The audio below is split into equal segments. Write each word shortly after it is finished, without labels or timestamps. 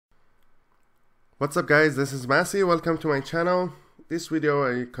What's up guys, this is Masi, welcome to my channel. This video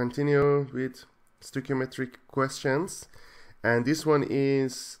I continue with stoichiometric questions, and this one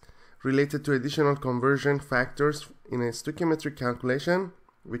is related to additional conversion factors in a stoichiometric calculation,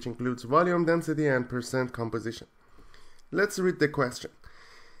 which includes volume, density, and percent composition. Let's read the question.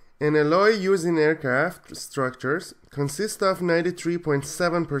 An alloy used in aircraft structures consists of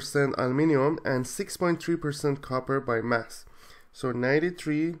 93.7% aluminum and 6.3% copper by mass. So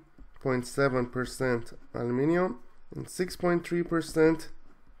 93.7% aluminum and 6.3%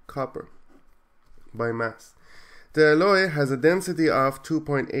 copper by mass. The alloy has a density of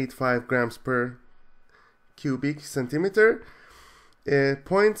 2.85 grams per cubic centimeter. A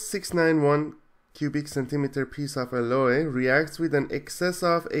 0.691 cubic centimeter piece of alloy reacts with an excess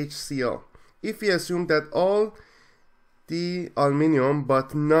of HCl. If we assume that all the aluminum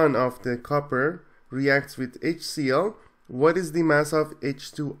but none of the copper reacts with HCl, what is the mass of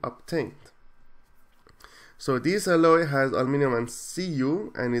H2 obtained? So this alloy has aluminum and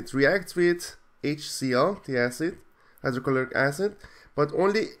Cu, and it reacts with HCl, the acid, hydrochloric acid, but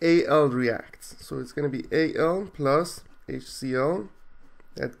only Al reacts. So it's going to be Al plus HCl.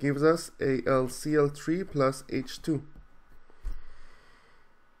 That gives us AlCl3 plus H2.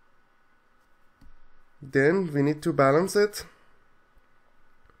 Then we need to balance it.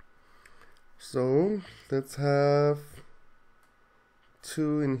 So let's have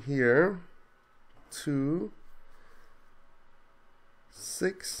 2 in here, 2,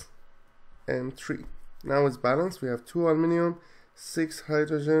 6, and 3. Now it's balanced. We have 2 aluminum, 6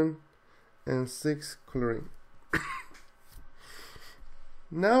 hydrogen, and 6 chlorine.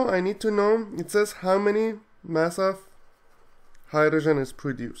 Now I need to know, it says how many mass of hydrogen is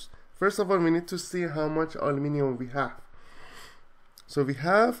produced. First of all, we need to see how much aluminum we have. So we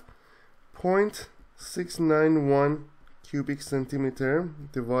have 0.691 cubic centimeter,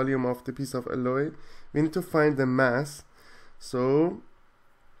 the volume of the piece of alloy. We need to find the mass. So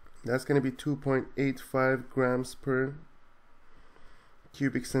that's going to be 2.85 grams per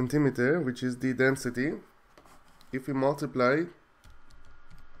cubic centimeter, which is the density. If we multiply,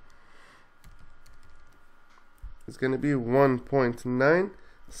 it's going to be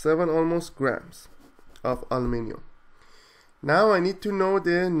 1.97 almost grams of aluminium. Now I need to know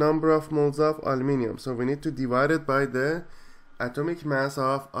the number of moles of aluminium. So we need to divide it by the atomic mass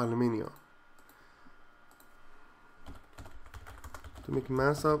of aluminium. Atomic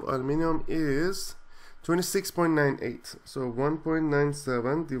mass of aluminium is 26.98. So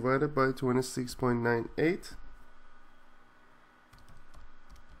 1.97 divided by 26.98.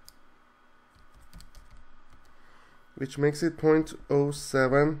 Which makes it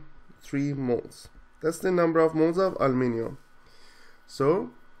 0.073 moles. That's the number of moles of aluminium. So,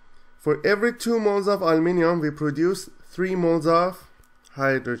 for every 2 moles of aluminium, we produce 3 moles of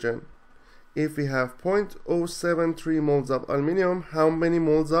hydrogen. If we have 0.073 moles of aluminium, how many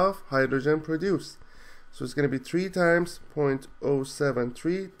moles of hydrogen produce? So it's going to be 3 times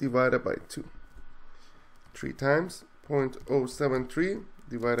 0.073 divided by 2. 3 times 0.073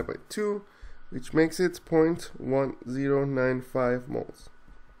 divided by 2, which makes it 0.1095 moles.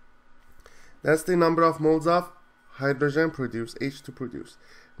 That's the number of moles of hydrogen produced, H2 produced.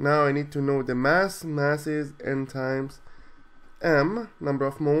 Now I need to know the mass. Mass is N times M, number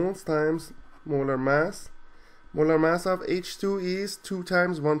of moles, times molar mass. Molar mass of H2 is 2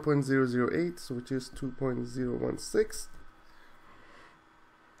 times 1.008, so which is 2.016.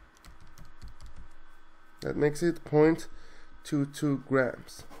 That makes it 0.22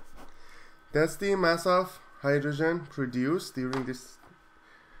 grams. That's the mass of hydrogen produced during this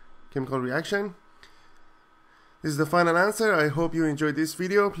chemical reaction. This is the final answer. I hope you enjoyed this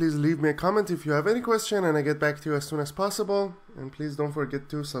video. Please leave me a comment if you have any question, and I get back to you as soon as possible. And please don't forget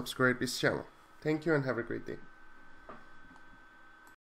to subscribe this channel. Thank you and have a great day.